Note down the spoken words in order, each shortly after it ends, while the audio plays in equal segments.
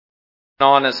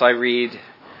On as I read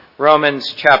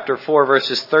Romans chapter 4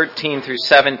 verses 13 through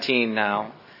 17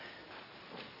 now.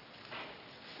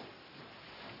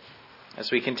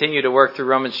 As we continue to work through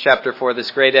Romans chapter 4,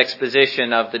 this great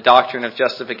exposition of the doctrine of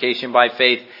justification by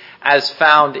faith as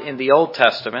found in the Old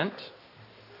Testament.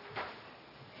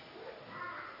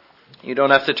 You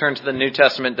don't have to turn to the New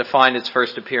Testament to find its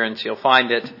first appearance. You'll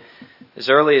find it as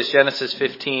early as Genesis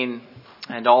 15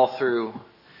 and all through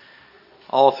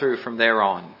from there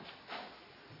on.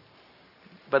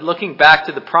 But looking back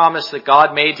to the promise that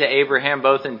God made to Abraham,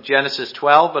 both in Genesis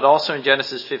 12, but also in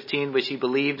Genesis 15, which he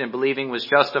believed, and believing was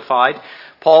justified,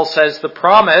 Paul says the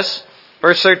promise,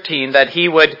 verse 13, that he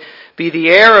would be the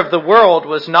heir of the world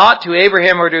was not to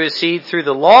Abraham or to his seed through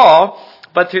the law,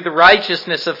 but through the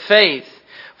righteousness of faith.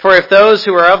 For if those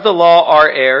who are of the law are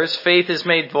heirs, faith is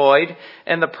made void,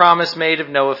 and the promise made of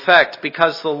no effect,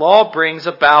 because the law brings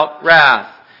about wrath.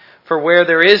 For where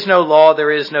there is no law,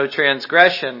 there is no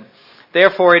transgression.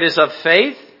 Therefore it is of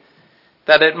faith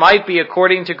that it might be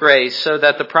according to grace, so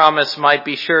that the promise might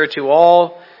be sure to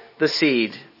all the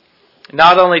seed,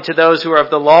 not only to those who are of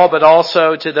the law, but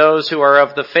also to those who are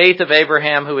of the faith of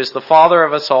Abraham, who is the father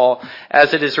of us all.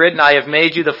 As it is written, I have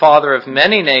made you the father of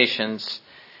many nations,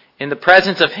 in the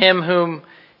presence of him whom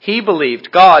he believed,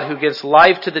 God, who gives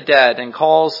life to the dead and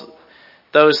calls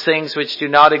those things which do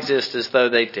not exist as though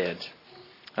they did.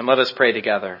 And let us pray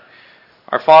together.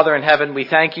 Our Father in heaven, we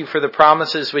thank you for the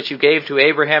promises which you gave to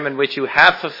Abraham and which you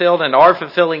have fulfilled and are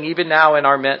fulfilling even now in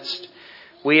our midst.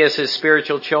 We as his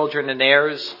spiritual children and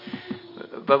heirs.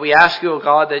 But we ask you, O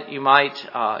God, that you might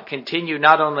continue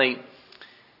not only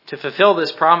to fulfill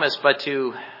this promise, but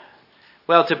to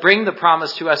bring the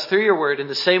promise to us through your word in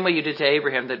the same way you did to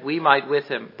Abraham, that we might with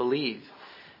him believe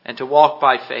and to walk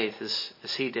by faith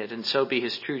as he did, and so be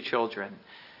his true children.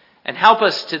 And help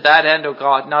us to that end, O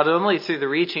God, not only through the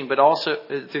reading, but also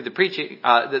through the preaching,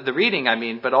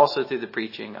 but also through the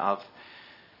preaching of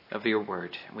your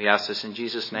word. We ask this in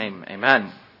Jesus' name.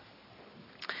 Amen.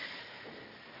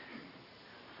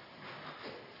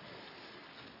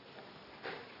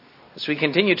 As we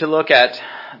continue to look at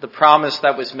the promise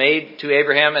that was made to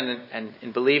Abraham and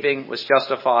in believing was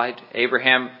justified,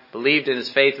 Abraham believed and his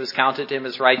faith was counted to him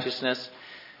as righteousness.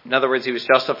 In other words, he was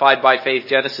justified by faith.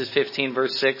 Genesis 15,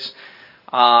 verse 6.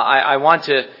 I want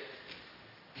to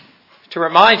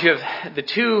remind you of the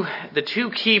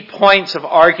two key points of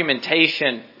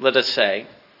argumentation, let us say,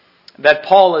 that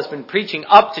Paul has been preaching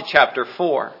up to chapter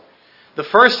 4. The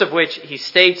first of which he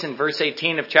states in verse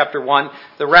 18 of chapter 1,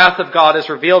 the wrath of God is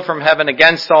revealed from heaven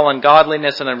against all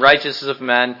ungodliness and unrighteousness of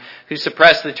men who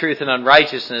suppress the truth in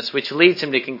unrighteousness, which leads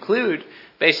him to conclude,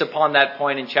 based upon that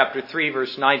point in chapter 3,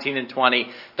 verse 19 and 20,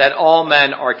 that all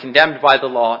men are condemned by the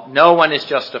law, no one is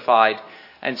justified,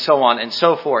 and so on and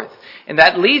so forth. And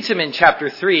that leads him in chapter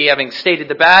 3, having stated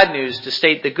the bad news, to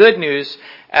state the good news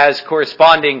as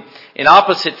corresponding in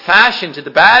opposite fashion to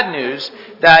the bad news,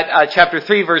 that chapter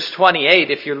 3, verse 28,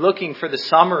 if you're looking for the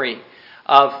summary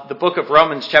of the book of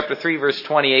Romans, chapter 3, verse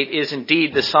 28, is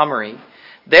indeed the summary.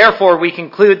 Therefore, we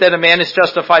conclude that a man is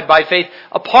justified by faith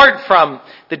apart from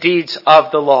the deeds of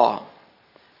the law.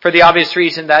 For the obvious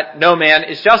reason that no man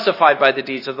is justified by the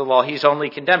deeds of the law. He's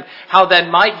only condemned. How then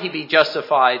might he be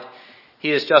justified?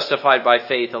 He is justified by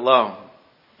faith alone.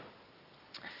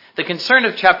 The concern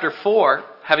of chapter 4,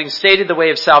 having stated the way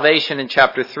of salvation in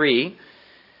chapter 3,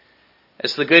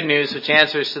 as the good news which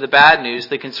answers to the bad news,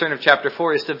 the concern of chapter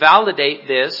 4 is to validate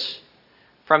this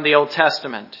from the Old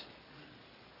Testament.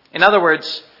 In other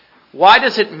words, why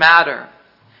does it matter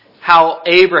how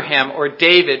Abraham or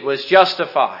David was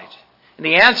justified? And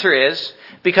the answer is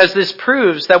because this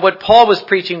proves that what Paul was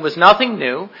preaching was nothing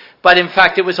new, but in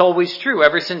fact it was always true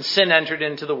ever since sin entered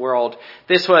into the world.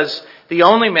 This was the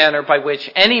only manner by which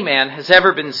any man has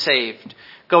ever been saved,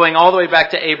 going all the way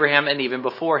back to Abraham and even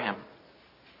before him.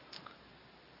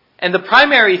 And the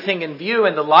primary thing in view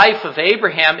in the life of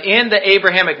Abraham, in the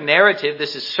Abrahamic narrative,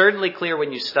 this is certainly clear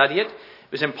when you study it.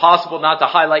 It was impossible not to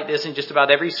highlight this in just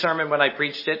about every sermon when I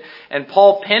preached it. And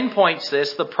Paul pinpoints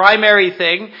this, the primary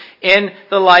thing in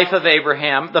the life of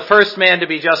Abraham, the first man to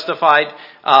be justified,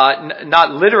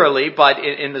 not literally, but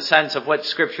in the sense of what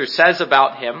Scripture says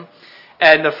about him,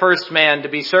 and the first man to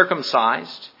be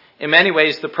circumcised. In many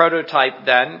ways, the prototype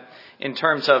then, in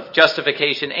terms of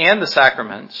justification and the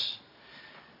sacraments,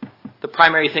 the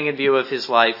primary thing in view of his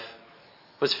life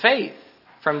was faith.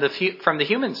 From the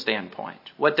human standpoint,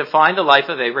 what defined the life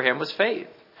of Abraham was faith.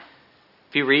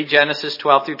 If you read Genesis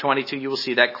 12 through 22, you will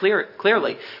see that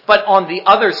clearly. But on the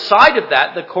other side of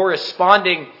that, the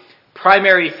corresponding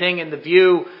primary thing in the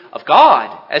view of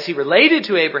God, as he related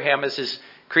to Abraham as his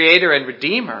creator and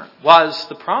redeemer, was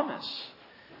the promise.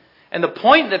 And the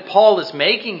point that Paul is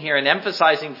making here in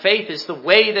emphasizing faith is the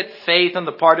way that faith on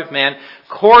the part of man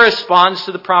corresponds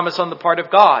to the promise on the part of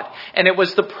God. And it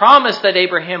was the promise that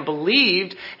Abraham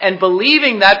believed, and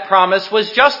believing that promise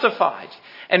was justified.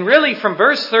 And really from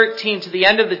verse 13 to the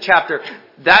end of the chapter,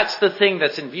 that's the thing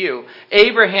that's in view.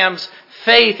 Abraham's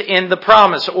faith in the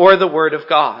promise or the word of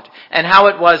God. And how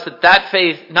it was that that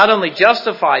faith not only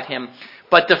justified him,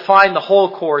 but defined the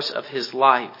whole course of his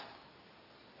life.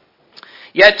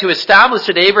 Yet to establish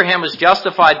that Abraham was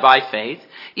justified by faith,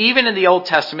 even in the Old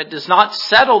Testament, does not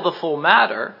settle the full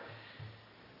matter.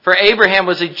 For Abraham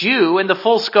was a Jew, and the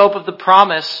full scope of the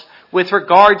promise with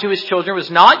regard to his children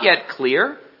was not yet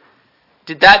clear.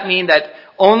 Did that mean that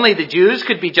only the Jews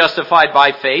could be justified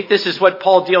by faith? This is what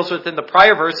Paul deals with in the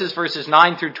prior verses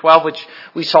 9 through 12, which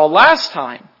we saw last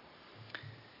time.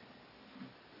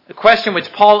 The question which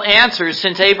Paul answers,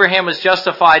 since Abraham was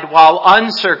justified while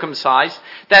uncircumcised,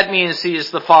 that means he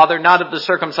is the father not of the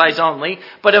circumcised only,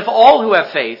 but of all who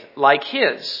have faith like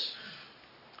his.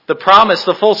 The promise,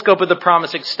 the full scope of the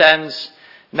promise extends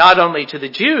not only to the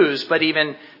Jews, but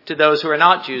even to those who are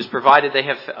not Jews, provided they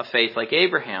have a faith like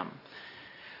Abraham.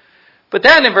 But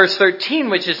then in verse 13,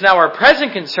 which is now our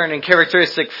present concern in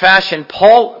characteristic fashion,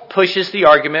 Paul pushes the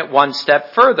argument one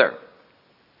step further.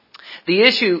 The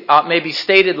issue may be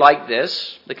stated like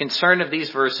this, the concern of these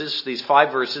verses, these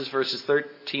 5 verses, verses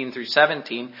 13 through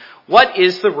 17. What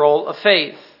is the role of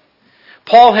faith?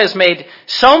 Paul has made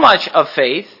so much of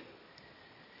faith,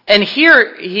 and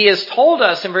here he has told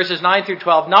us in verses 9 through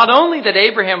 12, not only that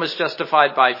Abraham was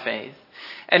justified by faith,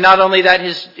 and not only that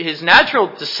his natural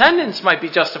descendants might be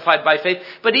justified by faith,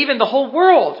 but even the whole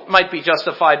world might be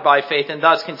justified by faith and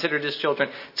thus considered his children.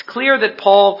 It's clear that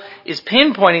Paul is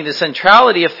pinpointing the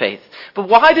centrality of faith. But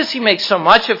why does he make so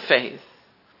much of faith?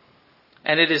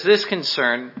 And it is this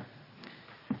concern,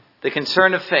 the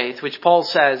concern of faith, which Paul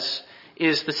says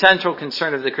is the central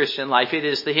concern of the Christian life. It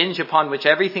is the hinge upon which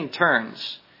everything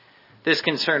turns. This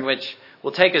concern which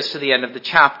will take us to the end of the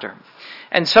chapter.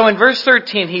 And so in verse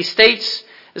 13 he states,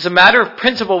 as a matter of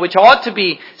principle which ought to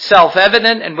be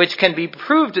self-evident and which can be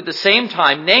proved at the same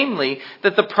time, namely,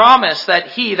 that the promise that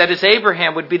he, that is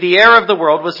Abraham, would be the heir of the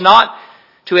world was not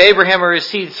to Abraham or his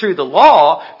seed through the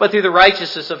law, but through the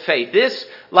righteousness of faith. This,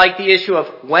 like the issue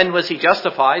of when was he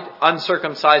justified,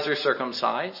 uncircumcised or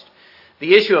circumcised,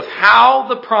 the issue of how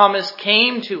the promise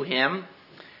came to him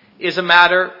is a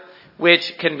matter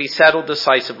which can be settled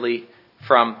decisively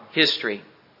from history.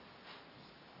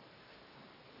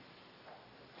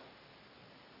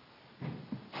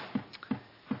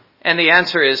 And the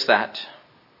answer is that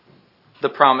the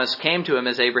promise came to him,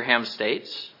 as Abraham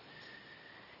states,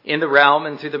 in the realm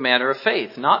and through the manner of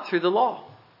faith, not through the law.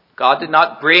 God did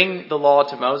not bring the law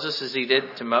to Moses as he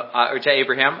did to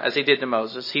Abraham as he did to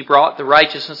Moses. He brought the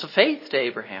righteousness of faith to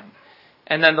Abraham.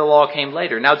 And then the law came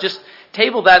later. Now just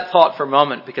table that thought for a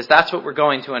moment, because that's what we're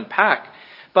going to unpack.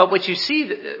 But what you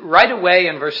see right away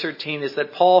in verse 13 is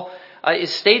that Paul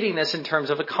is stating this in terms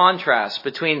of a contrast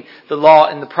between the law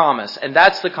and the promise. And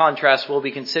that's the contrast we'll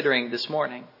be considering this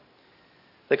morning.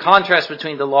 The contrast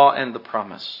between the law and the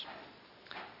promise.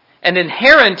 And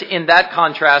inherent in that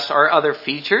contrast are other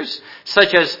features,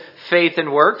 such as faith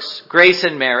and works, grace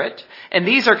and merit. And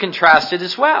these are contrasted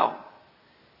as well.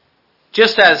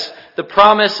 Just as the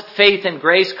promise, faith, and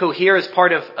grace cohere as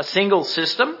part of a single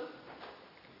system,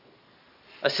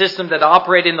 a system that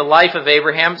operated in the life of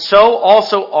Abraham, so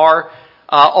also are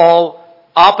all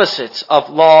opposites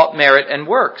of law, merit, and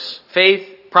works. Faith,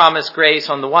 promise, grace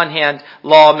on the one hand,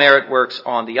 law, merit, works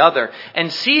on the other.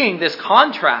 And seeing this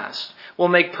contrast will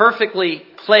make perfectly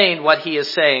plain what he is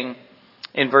saying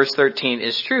in verse 13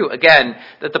 is true. Again,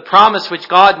 that the promise which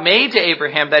God made to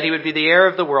Abraham that he would be the heir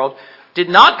of the world did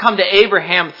not come to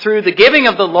Abraham through the giving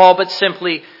of the law, but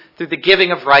simply through the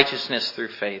giving of righteousness through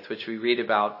faith, which we read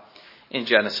about in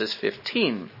Genesis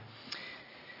 15.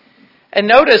 And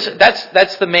notice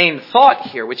that's the main thought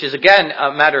here, which is again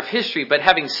a matter of history. But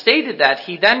having stated that,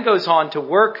 he then goes on to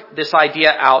work this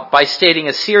idea out by stating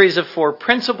a series of 4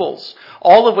 principles,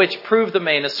 all of which prove the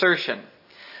main assertion.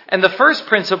 And the first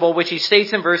principle, which he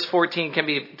states in verse 14, can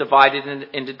be divided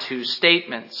into 2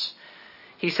 statements.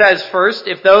 He says, first,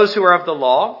 if those who are of the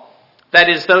law, that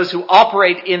is, those who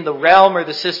operate in the realm or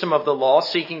the system of the law,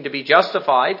 seeking to be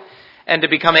justified and to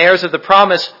become heirs of the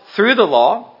promise through the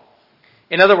law.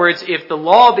 In other words, if the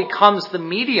law becomes the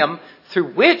medium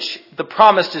through which the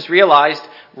promise is realized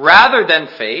rather than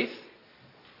faith,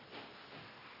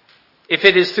 if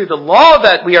it is through the law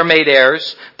that we are made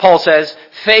heirs, Paul says,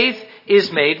 faith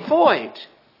is made void.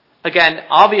 Again,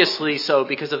 obviously so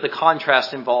because of the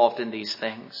contrast involved in these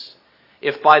things.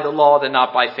 If by the law, then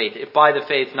not by faith. If by the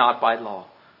faith, not by law.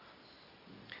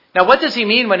 Now, what does he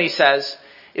mean when he says,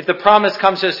 if the promise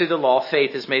comes to us through the law,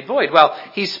 faith is made void? Well,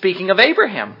 he's speaking of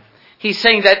Abraham. He's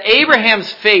saying that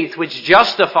Abraham's faith, which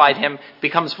justified him,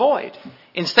 becomes void.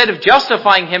 Instead of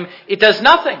justifying him, it does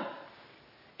nothing.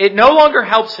 It no longer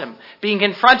helps him. Being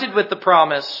confronted with the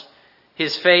promise,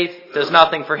 his faith does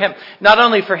nothing for him. Not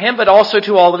only for him, but also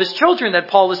to all of his children that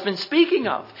Paul has been speaking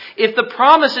of. If the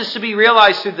promise is to be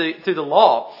realized through the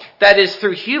law, that is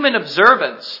through human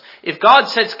observance, if God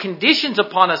sets conditions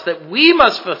upon us that we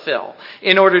must fulfill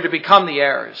in order to become the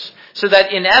heirs, so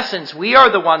that in essence we are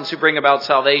the ones who bring about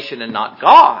salvation and not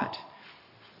God,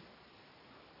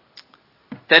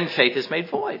 then faith is made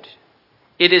void.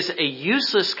 It is a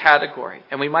useless category,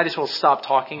 and we might as well stop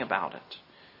talking about it.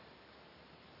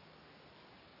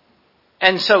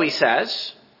 And so he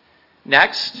says,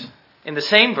 next, in the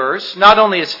same verse, not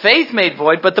only is faith made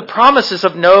void, but the promise is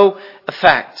of no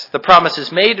effect. The promise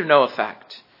is made of no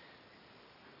effect.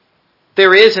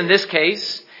 There is, in this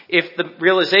case, if the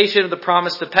realization of the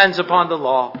promise depends upon the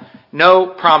law, no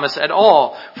promise at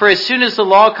all. For as soon as the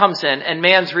law comes in and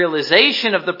man's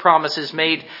realization of the promise is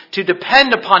made to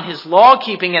depend upon his law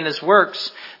keeping and his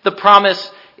works, the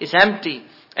promise is empty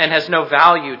and has no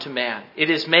value to man. It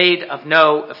is made of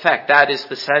no effect. That is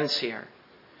the sense here.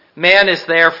 Man is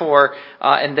therefore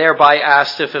and thereby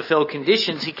asked to fulfill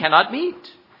conditions he cannot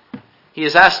meet. He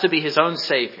is asked to be his own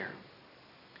Savior.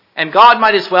 And God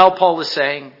might as well, Paul is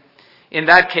saying, in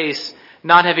that case,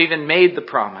 not have even made the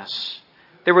promise.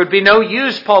 There would be no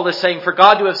use, Paul is saying, for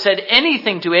God to have said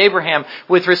anything to Abraham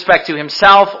with respect to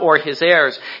himself or his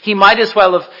heirs. He might as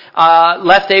well have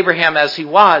left Abraham as he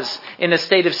was, in a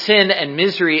state of sin and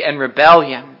misery and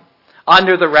rebellion,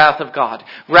 under the wrath of God,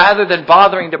 rather than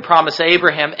bothering to promise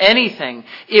Abraham anything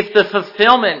if the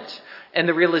fulfillment and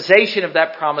the realization of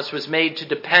that promise was made to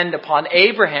depend upon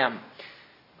Abraham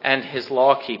and his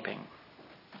law keeping.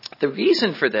 The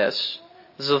reason for this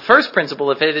is the first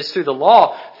principle. If it is through the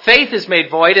law, faith is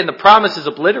made void and the promise is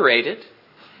obliterated.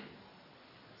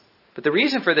 But the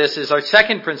reason for this is our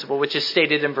second principle, which is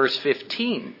stated in verse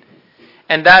 15.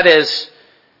 And that is,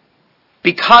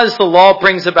 because the law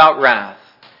brings about wrath.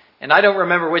 And I don't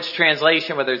remember which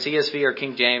translation, whether it's ESV or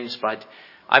King James, but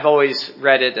I've always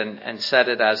read it and said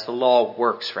it as the law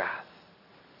works wrath.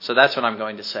 So that's what I'm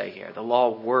going to say here. The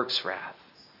law works wrath.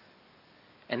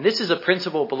 And this is a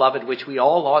principle, beloved, which we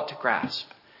all ought to grasp.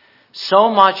 So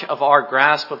much of our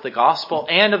grasp of the gospel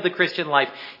and of the Christian life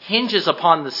hinges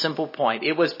upon the simple point.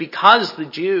 It was because the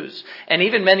Jews, and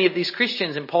even many of these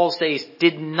Christians in Paul's days,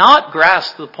 did not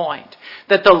grasp the point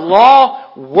that the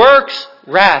law works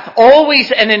wrath, always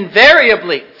and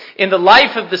invariably in the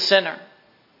life of the sinner,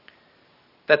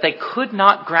 that they could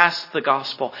not grasp the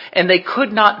gospel, and they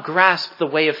could not grasp the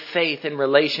way of faith in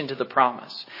relation to the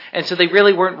promise. And so they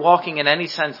really weren't walking in any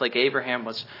sense like Abraham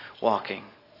was walking.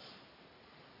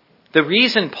 The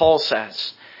reason, Paul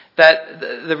says, that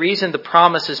the reason the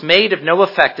promise is made of no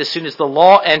effect as soon as the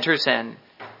law enters in,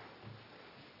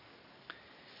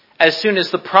 as soon as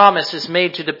the promise is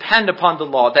made to depend upon the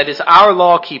law, that is our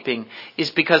law keeping, is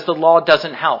because the law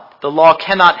doesn't help. The law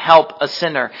cannot help a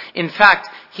sinner. In fact,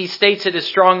 he states it as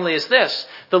strongly as this: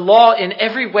 the law in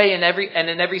every way and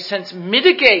in every sense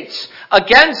mitigates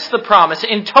against the promise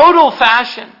in total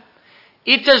fashion.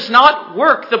 It does not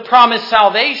work the promised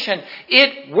salvation.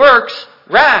 It works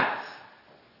wrath.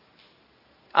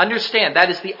 Understand, that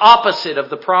is the opposite of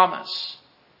the promise.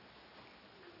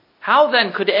 How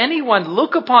then could anyone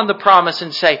look upon the promise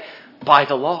and say, by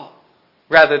the law,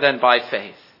 rather than by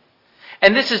faith?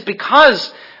 And this is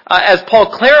because, as Paul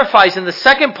clarifies in the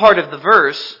second part of the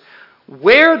verse,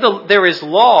 where there is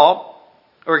no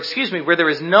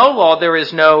law, there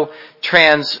is no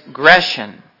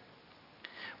transgression.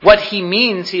 What he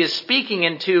means, he is speaking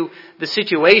into the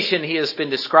situation he has been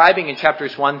describing in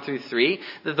chapters 1 through 3,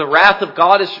 that the wrath of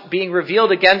God is being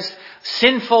revealed against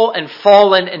sinful and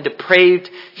fallen and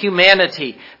depraved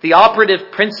humanity. The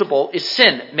operative principle is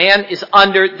sin. Man is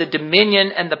under the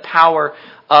dominion and the power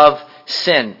of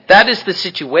sin. That is the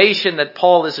situation that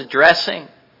Paul is addressing.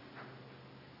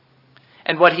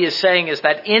 And what he is saying is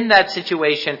that in that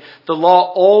situation, the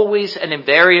law always and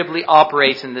invariably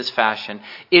operates in this fashion.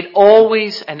 It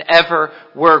always and ever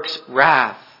works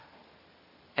wrath.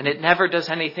 And it never does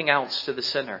anything else to the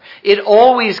sinner. It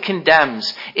always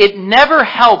condemns. It never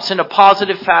helps in a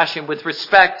positive fashion with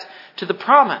respect to the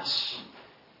promise.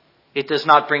 It does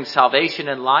not bring salvation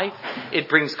and life. It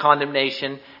brings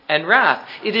condemnation and wrath.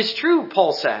 It is true,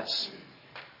 Paul says,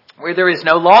 where there is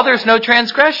no law, there is no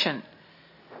transgression.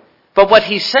 But what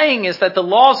he's saying is that the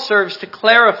law serves to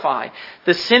clarify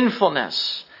the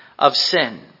sinfulness of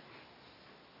sin.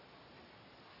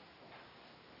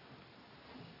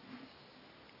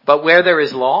 But where there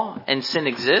is law and sin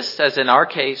exists, as in our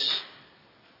case,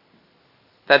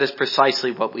 that is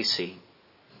precisely what we see.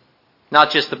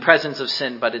 Not just the presence of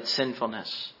sin, but its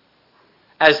sinfulness.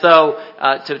 As though,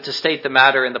 to state the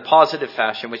matter in the positive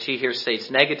fashion, which he here states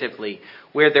negatively,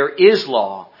 where there is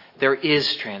law, there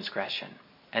is transgression.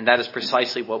 And that is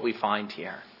precisely what we find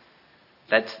here.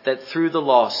 That through the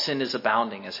law, sin is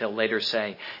abounding, as he'll later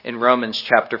say in Romans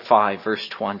chapter 5, verse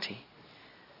 20.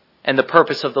 And the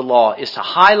purpose of the law is to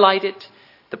highlight it,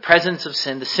 the presence of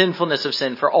sin, the sinfulness of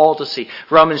sin for all to see.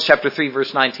 Romans chapter 3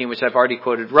 verse 19, which I've already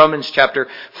quoted. Romans chapter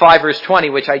 5 verse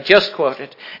 20, which I just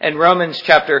quoted. And Romans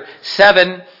chapter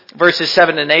 7 verses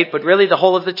 7 and 8, but really the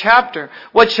whole of the chapter.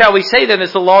 What shall we say then?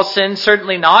 Is the law sin?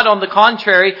 Certainly not. On the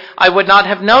contrary, I would not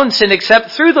have known sin except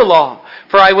through the law.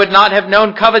 For I would not have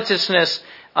known covetousness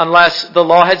unless the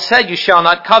law had said, you shall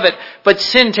not covet. But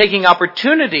sin, taking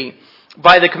opportunity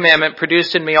by the commandment,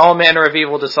 produced in me all manner of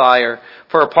evil desire.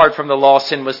 For apart from the law,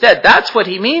 sin was dead. That's what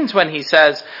he means when he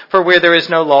says, for where there is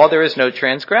no law, there is no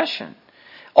transgression.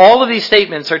 All of these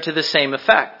statements are to the same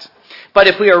effect. But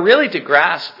if we are really to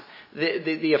grasp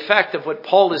the effect of what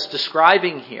Paul is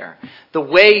describing here, the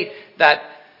way that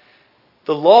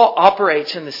the law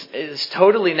operates in this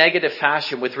totally negative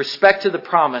fashion with respect to the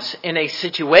promise in a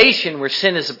situation where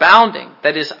sin is abounding,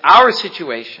 that is our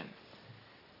situation,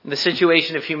 in the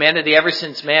situation of humanity ever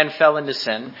since man fell into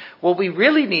sin, what we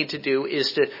really need to do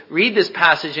is to read this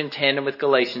passage in tandem with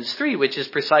Galatians 3, which is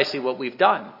precisely what we've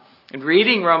done. In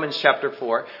reading Romans chapter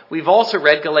 4, we've also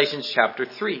read Galatians chapter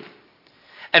 3.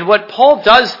 And what Paul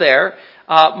does there,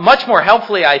 much more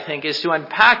helpfully, I think, is to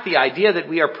unpack the idea that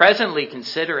we are presently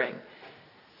considering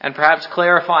and perhaps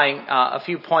clarifying a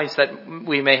few points that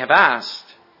we may have asked.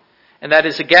 And that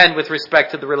is, again, with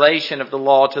respect to the relation of the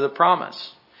law to the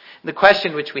promise. The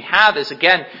question which we have is,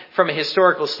 again, from a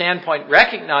historical standpoint,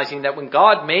 recognizing that when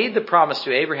God made the promise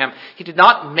to Abraham, he did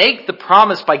not make the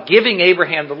promise by giving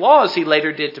Abraham the law as he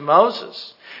later did to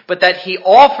Moses, but that he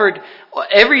offered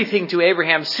everything to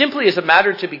Abraham simply as a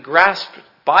matter to be grasped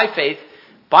by faith,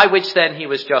 by which then he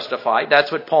was justified.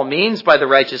 That's what Paul means by the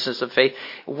righteousness of faith.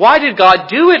 Why did God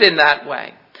do it in that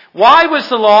way? Why was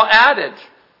the law added?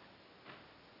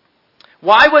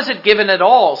 Why was it given at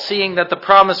all, seeing that the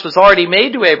promise was already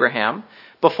made to Abraham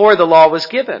before the law was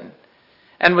given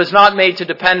and was not made to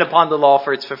depend upon the law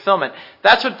for its fulfillment?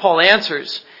 That's what Paul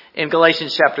answers in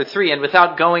Galatians chapter 3. And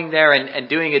without going there and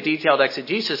doing a detailed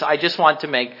exegesis, I just want to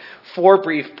make 4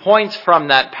 brief points from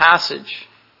that passage.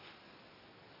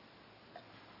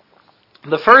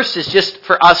 The first is just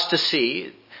for us to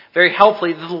see, very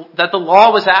helpfully, that the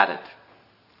law was added.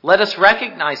 Let us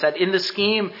recognize that in the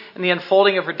scheme and the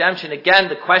unfolding of redemption, again,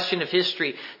 the question of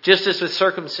history, just as with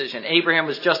circumcision, Abraham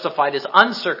was justified as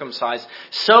uncircumcised,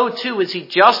 so too is he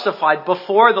justified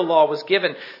before the law was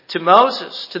given to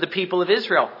Moses, to the people of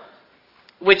Israel,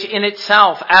 which in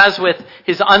itself, as with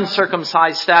his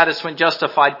uncircumcised status when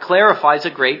justified, clarifies a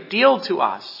great deal to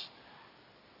us.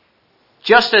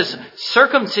 Just as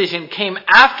circumcision came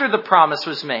after the promise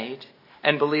was made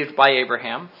and believed by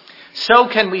Abraham, so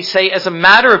can we say as a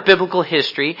matter of biblical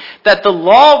history that the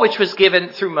law which was given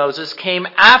through Moses came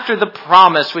after the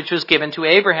promise which was given to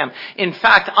Abraham. In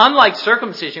fact, unlike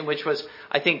circumcision, which was,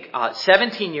 I think,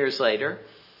 17 years later,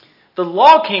 the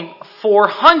law came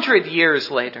 400 years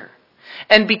later.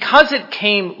 And because it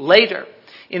came later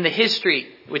in the history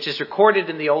which is recorded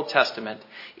in the Old Testament,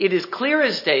 it is clear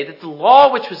as day that the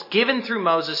law which was given through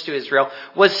Moses to Israel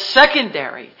was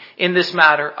secondary in this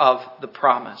matter of the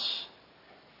promise.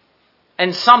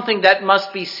 And something that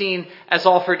must be seen as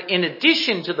offered in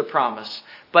addition to the promise,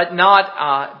 but not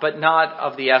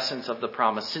of the essence of the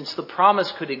promise, since the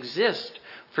promise could exist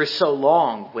for so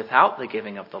long without the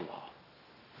giving of the law.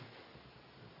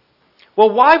 Well,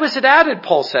 why was it added,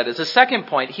 Paul said, as a second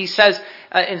point. He says,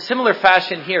 in similar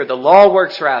fashion here, the law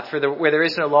works wrath, where there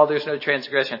is no law, there's no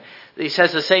transgression. He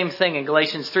says the same thing in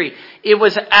Galatians 3. It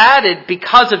was added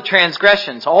because of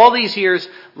transgressions. All these years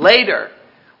later,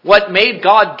 what made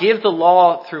God give the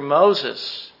law through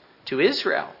Moses to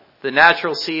Israel, the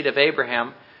natural seed of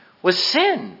Abraham, was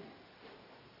sin.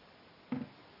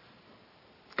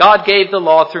 God gave the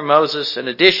law through Moses in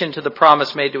addition to the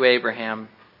promise made to Abraham,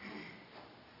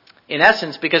 in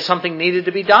essence, because something needed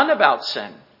to be done about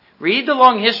sin. Read the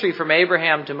long history from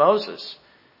Abraham to Moses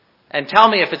and tell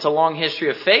me if it's a long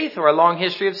history of faith or a long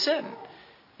history of sin.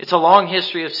 It's a long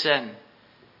history of sin.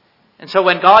 And so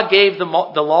when God gave the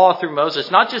law through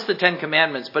Moses, not just the 10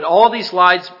 Commandments, but all these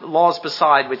laws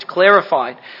beside which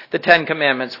clarified the 10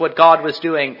 Commandments, what God was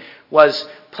doing was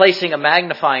placing a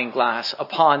magnifying glass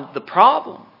upon the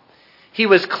problem. He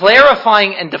was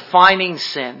clarifying and defining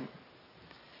sin.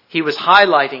 He was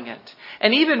highlighting it.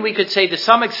 And even we could say to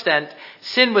some extent,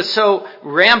 sin was so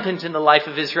rampant in the life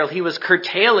of Israel, he was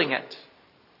curtailing it.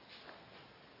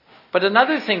 But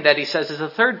another thing that he says as a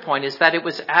third point is that it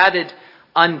was added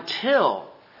until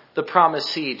the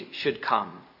promised seed should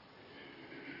come.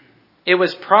 It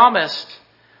was promised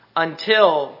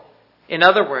until, in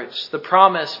other words, the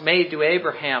promise made to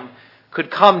Abraham could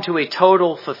come to a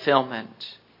total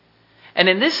fulfillment. And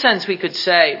in this sense, we could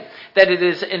say that it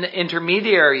is an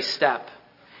intermediary step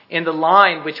in the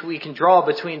line which we can draw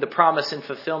between the promise and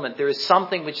fulfillment. There is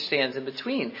something which stands in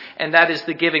between, and that is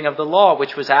the giving of the law,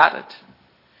 which was added.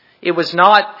 It was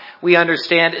not, we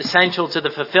understand, essential to the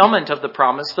fulfillment of the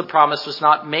promise. The promise was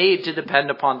not made to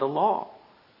depend upon the law.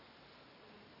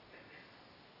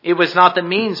 It was not the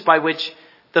means by which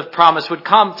the promise would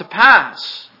come to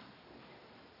pass.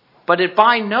 But it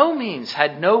by no means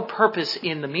had no purpose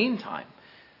in the meantime.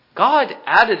 God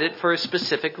added it for a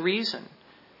specific reason.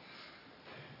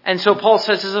 And so Paul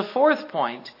says as a fourth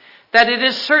point that it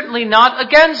is certainly not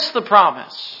against the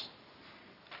promise.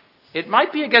 It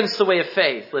might be against the way of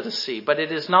faith, let us see, but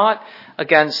it is not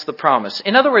against the promise.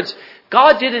 In other words,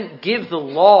 God didn't give the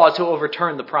law to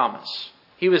overturn the promise.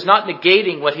 He was not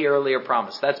negating what he earlier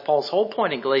promised. That's Paul's whole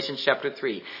point in Galatians chapter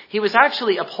 3. He was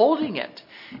actually upholding it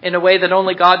in a way that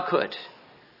only God could,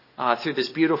 through this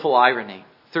beautiful irony,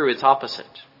 through its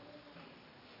opposite.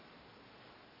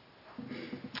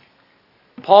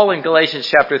 Paul in Galatians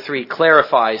chapter 3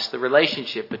 clarifies the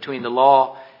relationship between the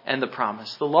law and the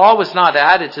promise. The law was not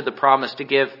added to the promise to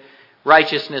give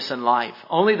righteousness and life.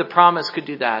 Only the promise could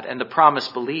do that, and the promise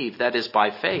believed, that is by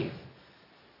faith.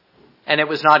 And it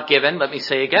was not given, let me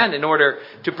say again, in order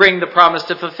to bring the promise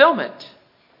to fulfillment.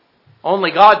 Only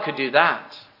God could do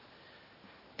that.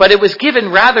 But it was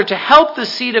given rather to help the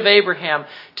seed of Abraham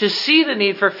to see the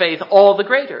need for faith all the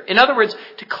greater. In other words,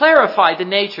 to clarify the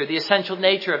nature, the essential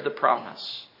nature of the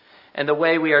promise, and the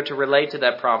way we are to relate to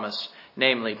that promise,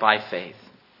 namely by faith.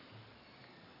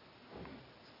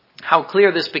 How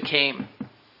clear this became,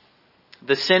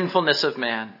 the sinfulness of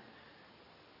man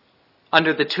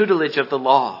under the tutelage of the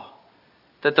law,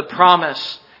 that the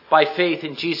promise by faith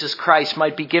in Jesus Christ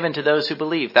might be given to those who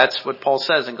believe. That's what Paul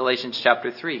says in Galatians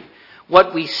chapter 3.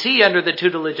 What we see under the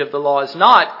tutelage of the law is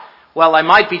not, well, I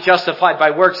might be justified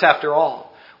by works after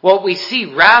all. What we see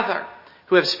rather,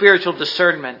 who have spiritual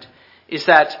discernment, is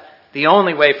that the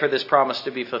only way for this promise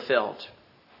to be fulfilled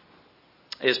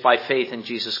is by faith in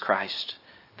Jesus Christ,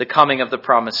 the coming of the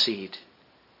promised seed.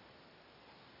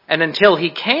 And until he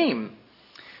came,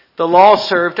 the law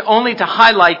served only to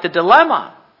highlight the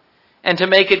dilemma and to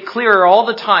make it clearer all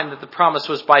the time that the promise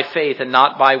was by faith and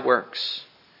not by works.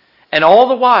 And all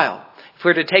the while, if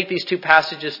we're to take these two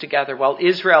passages together, while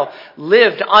Israel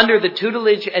lived under the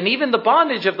tutelage and even the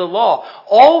bondage of the law,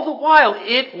 all the while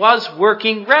it was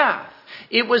working wrath.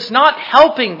 It was not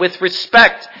helping with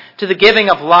respect to the giving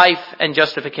of life and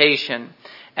justification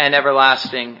and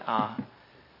everlasting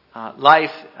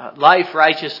life,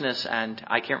 righteousness, and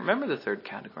I can't remember the third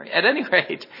category. At any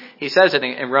rate, he says it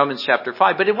in Romans chapter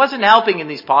 5, but it wasn't helping in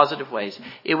these positive ways.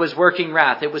 It was working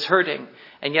wrath. It was hurting.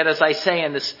 And yet, as I say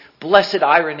in this blessed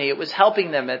irony, it was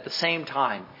helping them at the same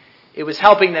time. It was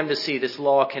helping them to see this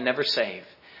law can never save.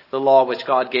 The law which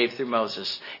God gave through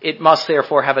Moses. It must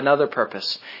therefore have another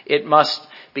purpose. It must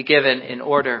be given in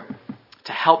order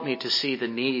to help me to see the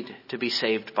need to be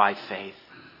saved by faith.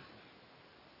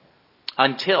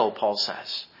 Until, Paul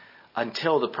says,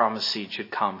 until the promised seed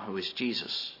should come, who is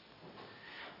Jesus.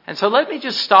 And so let me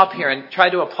just stop here and try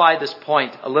to apply this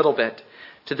point a little bit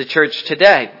to the church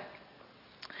today.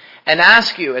 And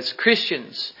ask you, as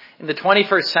Christians in the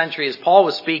 21st century, as Paul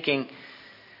was speaking,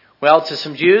 well, to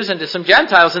some Jews and to some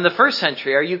Gentiles in the first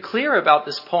century, are you clear about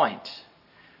this point?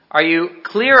 Are you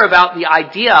clear about the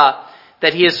idea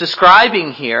that he is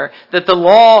describing here, that the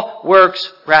law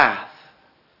works wrath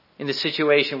in the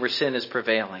situation where sin is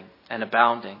prevailing and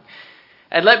abounding?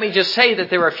 And let me just say that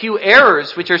there are a few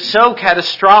errors which are so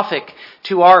catastrophic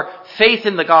to our faith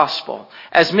in the gospel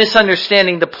as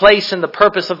misunderstanding the place and the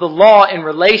purpose of the law in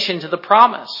relation to the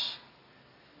promise.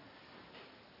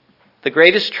 The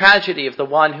greatest tragedy of the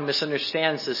one who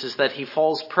misunderstands this is that he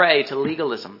falls prey to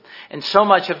legalism. And so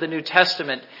much of the New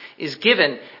Testament is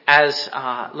given as,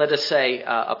 let us say,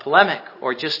 a polemic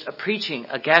or just a preaching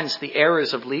against the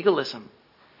errors of legalism.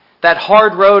 That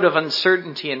hard road of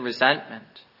uncertainty and resentment.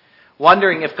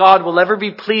 Wondering if God will ever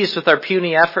be pleased with our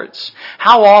puny efforts.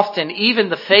 How often even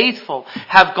the faithful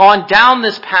have gone down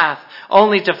this path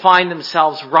only to find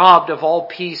themselves robbed of all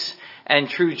peace and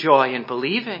true joy in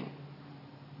believing.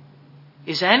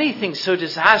 Is anything so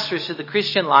disastrous to the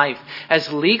Christian life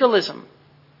as legalism?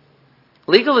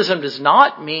 Legalism does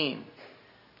not mean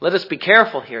Let us be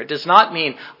careful here. It does not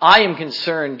mean I am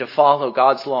concerned to follow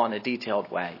God's law in a detailed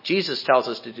way. Jesus tells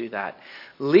us to do that.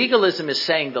 Legalism is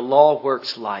saying the law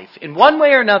works life. In one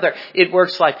way or another, it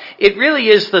works life. It really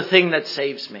is the thing that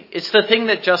saves me. It's the thing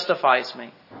that justifies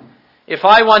me. If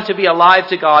I want to be alive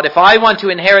to God, if I want to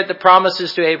inherit the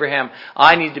promises to Abraham,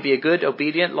 I need to be a good,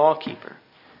 obedient lawkeeper.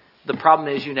 The problem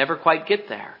is you never quite get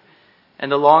there.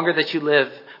 And the longer that you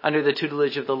live under the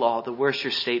tutelage of the law, the worse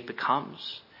your state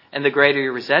becomes. And the greater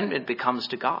your resentment becomes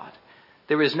to God.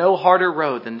 There is no harder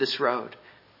road than this road.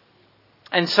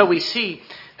 And so we see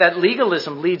that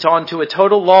legalism leads on to a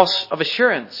total loss of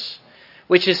assurance,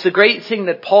 which is the great thing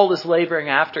that Paul is laboring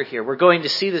after here. We're going to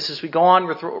see this as we go on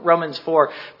with Romans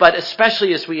 4, but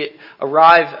especially as we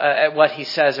arrive at what he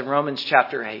says in Romans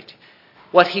chapter 8.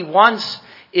 What he wants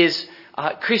is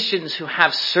Christians who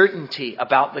have certainty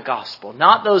about the gospel,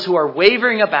 not those who are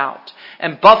wavering about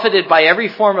and buffeted by every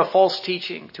form of false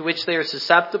teaching to which they are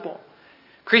susceptible.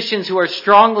 Christians who are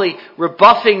strongly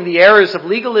rebuffing the errors of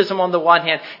legalism on the one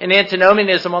hand and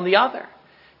antinomianism on the other.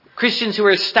 Christians who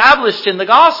are established in the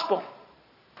gospel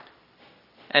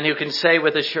and who can say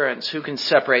with assurance, who can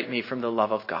separate me from the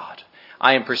love of God?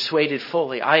 I am persuaded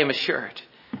fully. I am assured.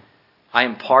 I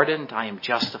am pardoned. I am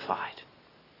justified.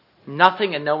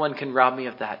 Nothing and no one can rob me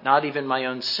of that, not even my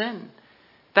own sin.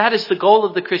 That is the goal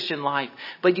of the Christian life.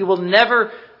 But you will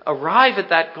never arrive at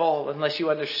that goal unless you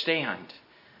understand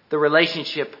the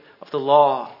relationship of the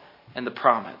law and the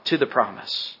promise to the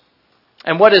promise.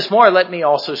 And what is more, let me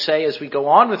also say as we go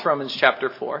on with Romans chapter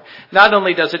 4, not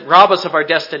only does it rob us of our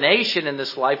destination in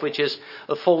this life, which is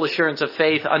a full assurance of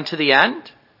faith unto the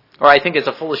end, or I think it's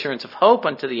a full assurance of hope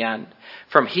unto the end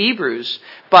from Hebrews,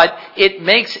 but it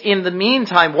makes in the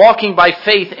meantime walking by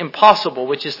faith impossible,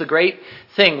 which is the great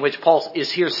thing which Paul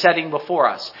is here setting before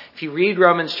us. If you read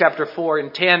Romans chapter 4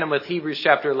 in tandem with Hebrews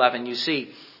chapter 11, you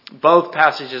see both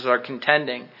passages are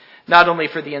contending not only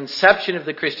for the inception of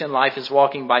the Christian life as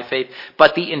walking by faith,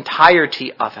 but the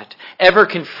entirety of it, ever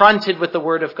confronted with the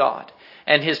Word of God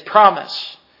and His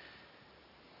promise.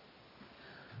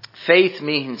 Faith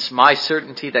means my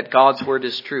certainty that God's Word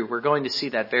is true. We're going to see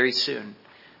that very soon.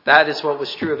 That is what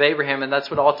was true of Abraham, and that's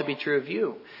what ought to be true of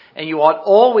you. And you ought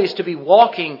always to be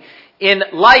walking in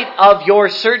light of your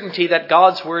certainty that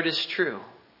God's Word is true.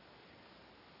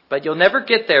 But you'll never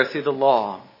get there through the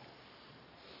law.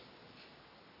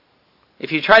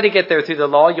 If you try to get there through the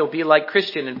law, you'll be like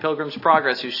Christian in Pilgrim's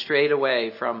Progress, who strayed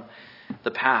away from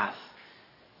the path.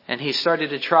 And he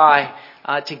started to try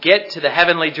to get to the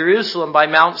heavenly Jerusalem by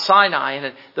Mount Sinai.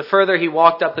 And the further he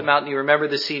walked up the mountain, you remember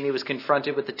the scene, he was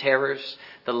confronted with the terrors,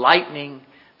 the lightning,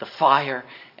 the fire.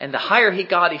 And the higher he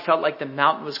got, he felt like the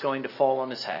mountain was going to fall on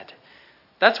his head.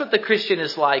 That's what the Christian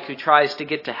is like who tries to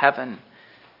get to heaven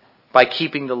by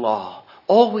keeping the law.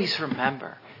 Always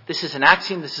remember, this is an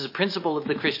axiom, this is a principle of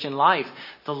the Christian life.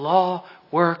 The law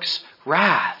works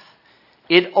wrath.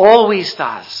 It always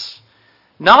does.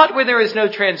 Not where there is no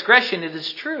transgression, it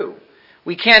is true.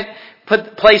 We can't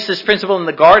place this principle in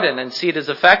the garden and see it as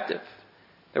effective.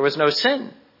 There was no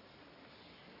sin.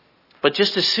 But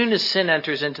just as soon as sin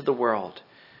enters into the world,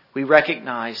 we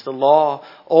recognize the law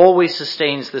always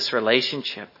sustains this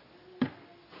relationship.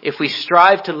 If we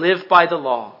strive to live by the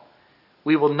law,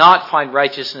 we will not find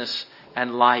righteousness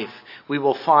and life. We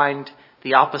will find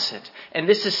the opposite. And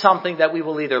this is something that we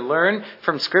will either learn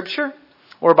from Scripture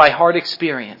or by hard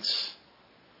experience.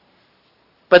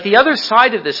 But the other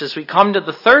side of this, as we come to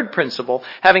the third principle,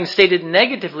 having stated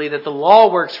negatively that the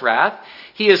law works wrath,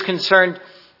 he is concerned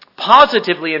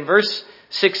positively in verse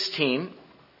 16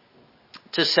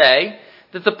 to say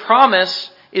that the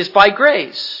promise is by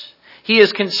grace. He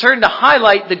is concerned to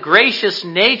highlight the gracious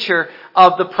nature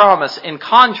of the promise in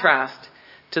contrast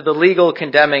to the legal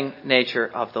condemning nature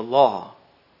of the law.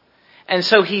 And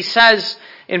so he says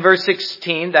in verse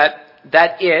 16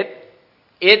 that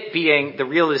it being the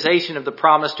realization of the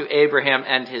promise to Abraham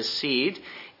and his seed,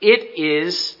 it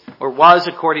is or was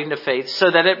according to faith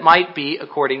so that it might be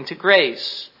according to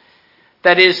grace.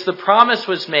 That is, the promise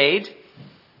was made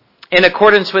in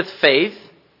accordance with faith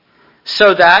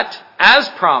so that, as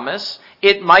promised,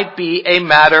 it might be a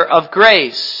matter of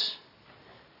grace.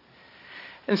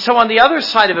 And so on the other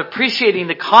side of appreciating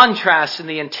the contrast and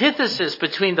the antithesis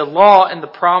between the law and the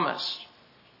promise,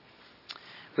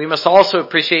 we must also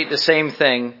appreciate the same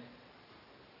thing,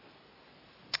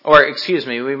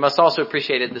 we must also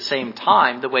appreciate at the same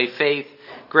time the way faith,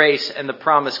 grace, and the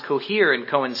promise cohere and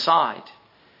coincide.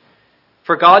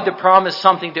 For God to promise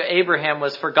something to Abraham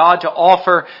was for God to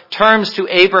offer terms to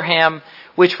Abraham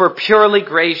which were purely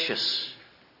gracious.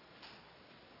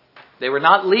 They were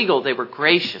not legal, they were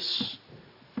gracious.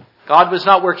 God was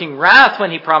not working wrath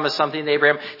when he promised something to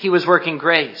Abraham. He was working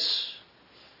grace.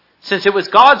 Since it was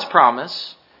God's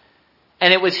promise,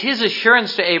 and it was his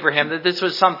assurance to Abraham that this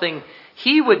was something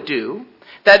he would do,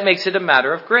 that makes it a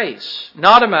matter of grace,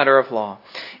 not a matter of law.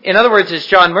 In other words, as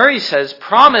John Murray says,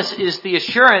 promise is the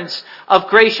assurance of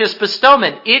gracious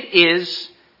bestowment. It is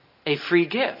a free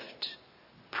gift.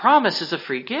 Promise is a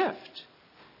free gift.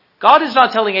 God is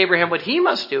not telling Abraham what he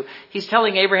must do. He's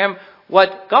telling Abraham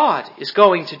what God is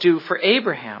going to do for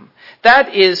Abraham.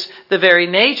 That is the very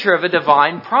nature of a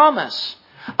divine promise.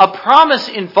 A promise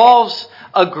involves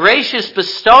a gracious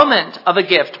bestowment of a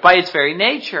gift by its very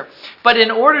nature. But in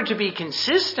order to be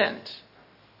consistent,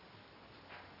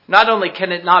 not only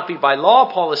can it not be by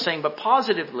law, Paul is saying, but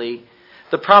positively,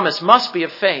 the promise must be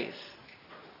of faith.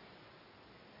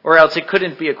 Or else it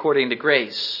couldn't be according to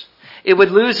grace. It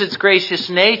would lose its gracious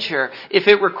nature if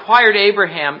it required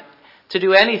Abraham to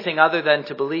do anything other than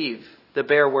to believe the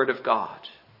bare word of God.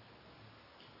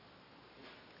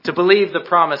 To believe the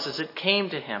promise as it came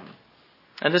to him.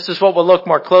 And this is what we'll look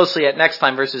more closely at next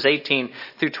time, verses 18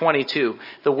 through 22.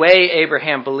 The way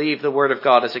Abraham believed the word of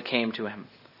God as it came to him.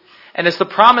 And as the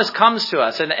promise comes to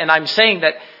us, and I'm saying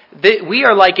that we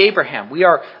are like Abraham. We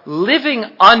are living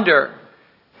under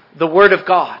the word of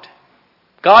God.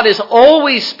 God is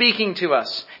always speaking to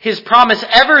us. His promise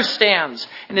ever stands.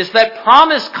 And as that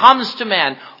promise comes to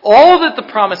man, all that the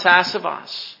promise asks of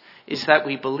us is that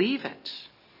we believe it.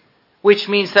 Which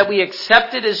means that we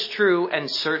accept it as true and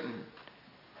certain.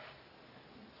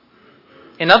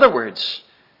 In other words,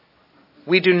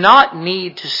 we do not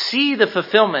need to see the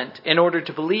fulfillment in order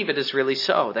to believe it is really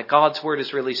so, that God's word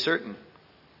is really certain.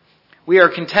 We are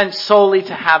content solely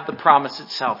to have the promise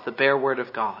itself, the bare word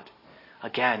of God.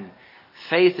 Again,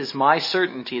 faith is my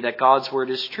certainty that God's word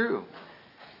is true.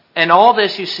 And all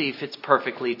this, you see, fits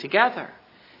perfectly together.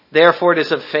 Therefore, it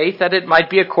is of faith that it might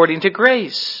be according to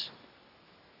grace.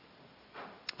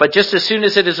 But just as soon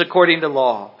as it is according to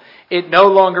law, it no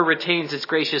longer retains its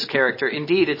gracious character.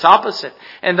 Indeed, its opposite.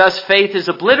 And thus faith is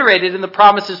obliterated and the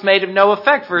promise is made of no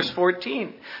effect. Verse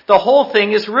 14. The whole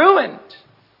thing is ruined.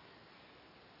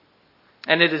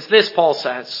 And it is this, Paul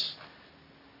says,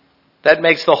 that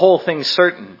makes the whole thing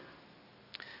certain.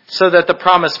 So that the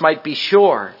promise might be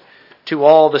sure to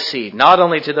all the seed. Not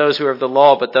only to those who are of the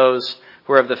law, but those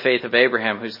who are of the faith of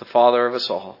Abraham, who's the father of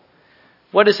us all.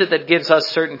 What is it that gives us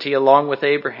certainty along with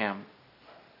Abraham?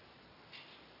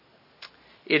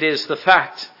 It is the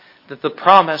fact that the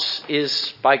promise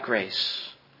is by grace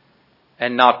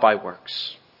and not by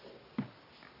works.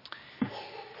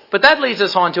 But that leads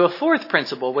us on to a fourth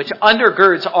principle which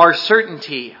undergirds our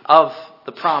certainty of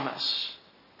the promise.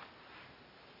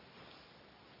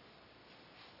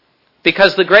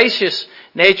 Because the gracious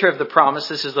nature of the promise,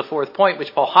 this is the fourth point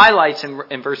which Paul highlights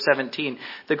in verse 17,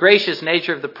 the gracious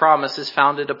nature of the promise is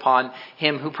founded upon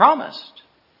him who promised.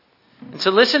 And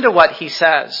so listen to what he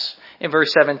says in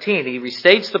verse 17. He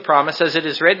restates the promise as it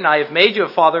is written, I have made you a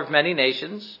father of many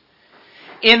nations,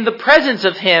 in the presence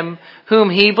of him whom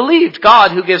he believed,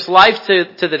 God who gives life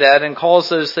to the dead and calls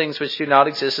those things which do not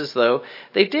exist as though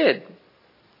they did.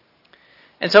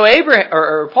 And so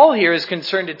Paul here is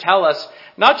concerned to tell us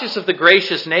not just of the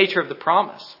gracious nature of the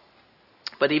promise,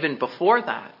 but even before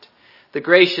that, the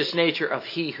gracious nature of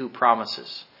he who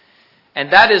promises.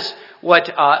 And that is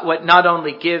what not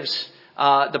only gives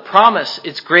the promise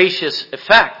its gracious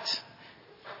effect,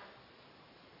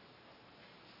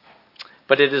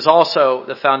 but it is also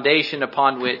the foundation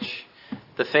upon which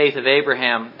the faith of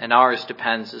Abraham and ours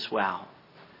depends as well.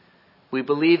 We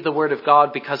believe the word of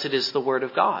God because it is the word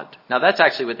of God. Now that's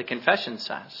actually what the confession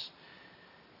says.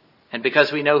 And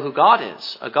because we know who God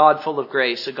is, a God full of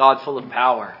grace, a God full of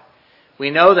power, we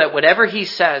know that whatever he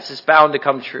says is bound to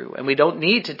come true, and we don't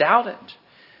need to doubt it.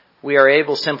 We are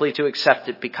able simply to accept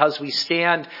it because we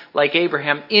stand like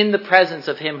Abraham in the presence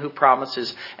of him who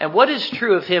promises. And what is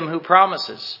true of him who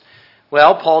promises?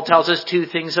 Well, Paul tells us two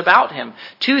things about him.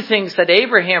 Two things that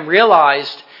Abraham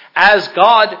realized as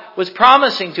God was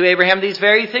promising to Abraham these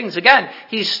very things. Again,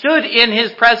 he stood in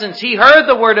his presence. He heard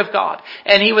the word of God.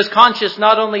 And he was conscious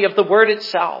not only of the word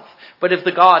itself, but of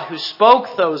the God who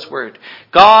spoke those words.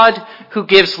 God who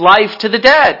gives life to the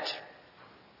dead.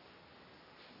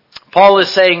 Paul is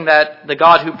saying that the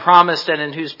God who promised and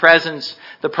in whose presence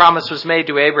the promise was made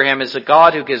to Abraham is a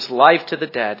God who gives life to the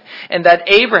dead. And that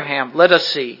Abraham, let us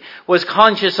see, was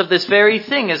conscious of this very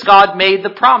thing as God made the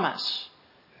promise.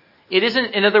 It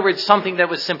isn't, in other words, something that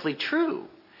was simply true,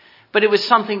 but it was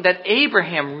something that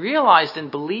Abraham realized and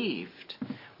believed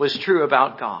was true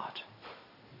about God.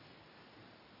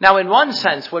 Now, in one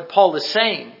sense, what Paul is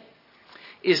saying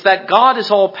is that God is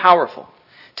all powerful.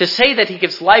 To say that he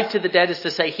gives life to the dead is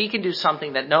to say he can do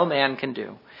something that no man can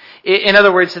do. In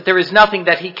other words, that there is nothing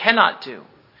that he cannot do.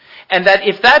 And that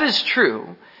if that is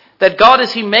true, that God,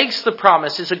 as he makes the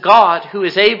promise, is a God who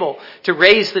is able to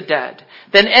raise the dead,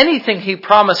 then anything he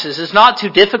promises is not too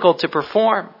difficult to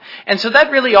perform. And so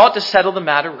that really ought to settle the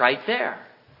matter right there.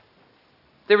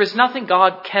 There is nothing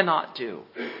God cannot do.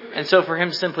 And so for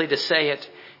him simply to say it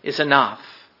is enough.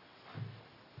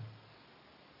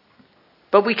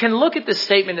 But we can look at this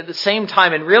statement at the same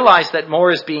time and realize that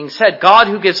more is being said. God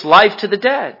who gives life to the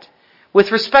dead.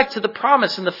 With respect to the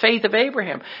promise and the faith of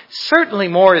Abraham, certainly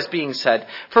more is being said.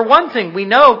 For one thing, we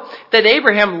know that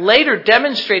Abraham later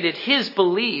demonstrated his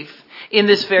belief in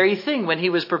this very thing when he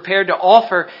was prepared to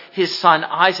offer his son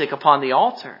Isaac upon the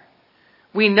altar.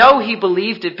 We know he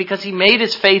believed it because he made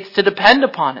his faith to depend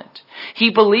upon it.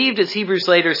 He believed, as Hebrews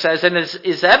later says, and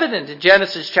is evident in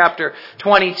Genesis chapter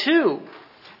 22,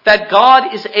 that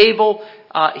God is able,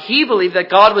 he believed that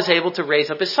God was able to raise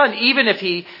up his son, even if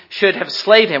he should have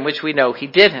slayed him, which we know he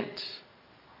didn't.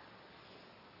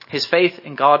 His faith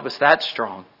in God was that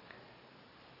strong.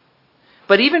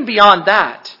 But even beyond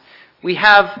that, we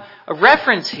have a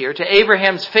reference here to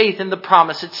Abraham's faith in the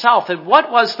promise itself. And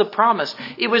what was the promise?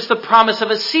 It was the promise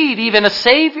of a seed, even a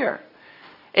Savior.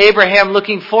 Abraham,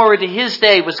 looking forward to his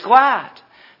day, was glad.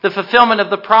 The fulfillment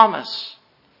of the promise.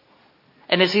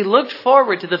 And as he looked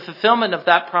forward to the fulfillment of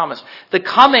that promise, the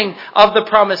coming of the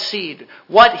promised seed,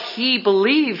 what he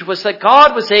believed was that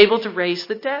God was able to raise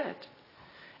the dead.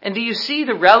 And do you see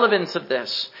the relevance of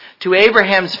this to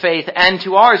Abraham's faith and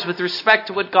to ours with respect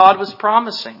to what God was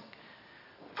promising?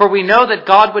 For we know that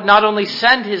God would not only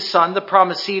send his son, the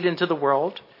promised seed, into the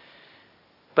world,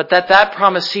 but that that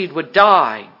promised seed would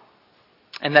die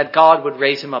and that God would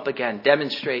raise him up again,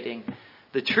 demonstrating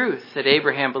the truth that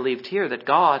Abraham believed here, that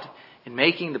God, in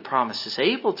making the promise, is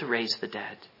able to raise the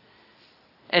dead.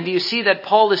 And do you see that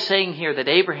Paul is saying here that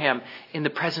Abraham, in the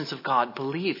presence of God,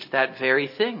 believed that very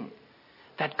thing,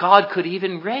 that God could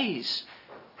even raise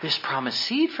this promised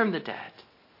seed from the dead.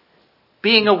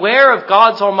 Being aware of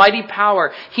God's almighty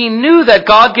power, he knew that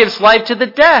God gives life to the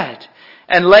dead.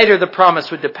 And later the promise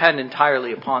would depend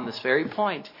entirely upon this very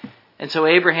point. And so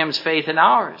Abraham's faith and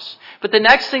ours. But the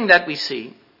next thing that we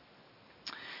see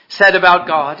said about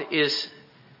God is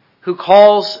who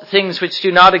calls things which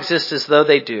do not exist as though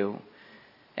they do.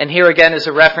 And here again is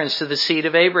a reference to the seed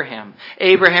of Abraham.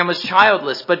 Abraham was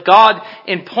childless, but God,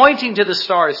 in pointing to the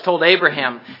stars, told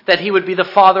Abraham that he would be the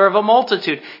father of a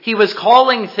multitude. He was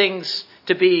calling things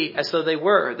to be as though they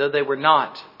were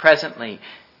not presently.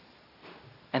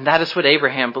 And that is what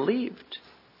Abraham believed.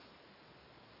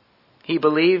 He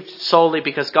believed solely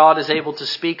because God is able to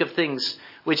speak of things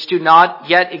which do not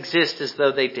yet exist as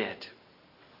though they did.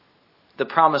 The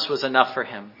promise was enough for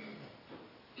him.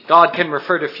 God can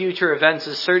refer to future events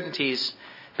as certainties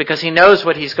because he knows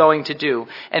what he's going to do.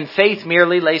 And faith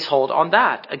merely lays hold on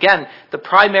that. Again, the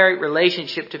primary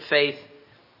relationship to faith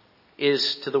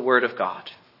is to the Word of God.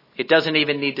 It doesn't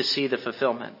even need to see the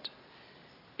fulfillment.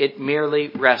 It merely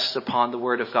rests upon the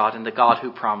Word of God and the God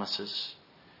who promises.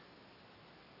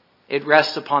 It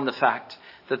rests upon the fact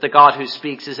that the God who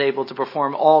speaks is able to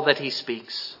perform all that he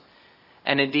speaks.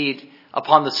 And indeed,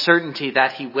 upon the certainty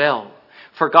that he will.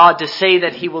 For God to say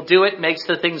that he will do it makes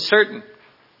the thing certain.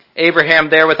 Abraham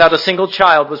there without a single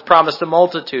child was promised a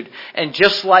multitude. And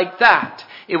just like that,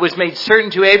 it was made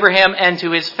certain to Abraham and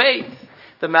to his faith.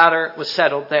 The matter was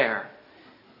settled there.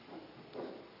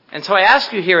 And so I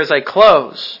ask you here as I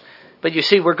close, but you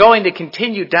see we're going to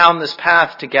continue down this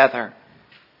path together.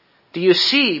 Do you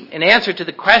see, in answer to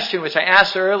the question which I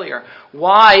asked earlier,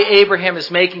 why Abraham is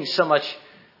making so much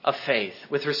of faith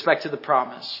with respect to the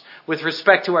promise, with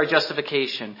respect to our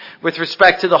justification, with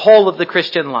respect to the whole of the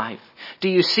Christian life? Do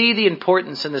you see the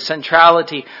importance and the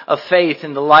centrality of faith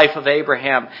in the life of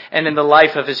Abraham and in the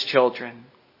life of his children?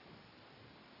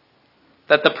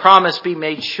 That the promise be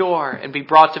made sure and be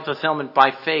brought to fulfillment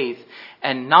by faith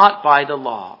and not by the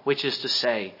law, which is to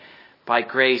say, by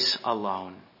grace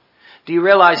alone. Do you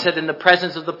realize that in the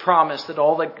presence of the promise that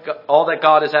all that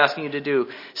God is asking you to do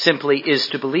simply is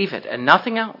to believe it and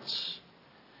nothing else?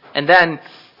 And then,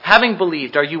 having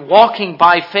believed, are you walking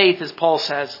by faith, as Paul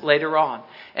says later on,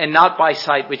 and not by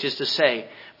sight, which is to say,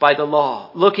 by the law,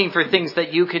 looking for things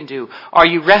that you can do? Are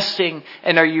you resting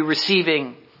and are you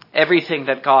receiving everything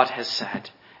that God has said,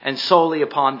 and solely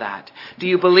upon that? Do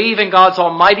you believe in God's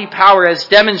almighty power as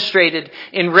demonstrated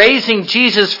in raising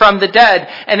Jesus from the dead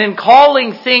and in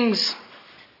calling things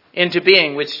into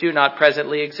being which do not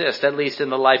presently exist, at least in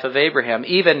the life of Abraham,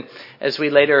 even as we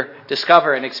later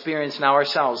discover and experience now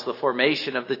ourselves the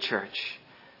formation of the church,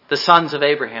 the sons of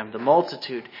Abraham, the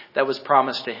multitude that was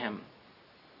promised to him?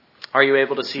 Are you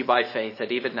able to see by faith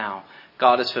that even now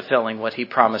God is fulfilling what he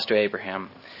promised to Abraham?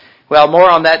 Well, more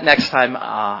on that next time.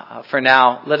 For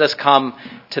now, let us come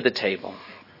to the table.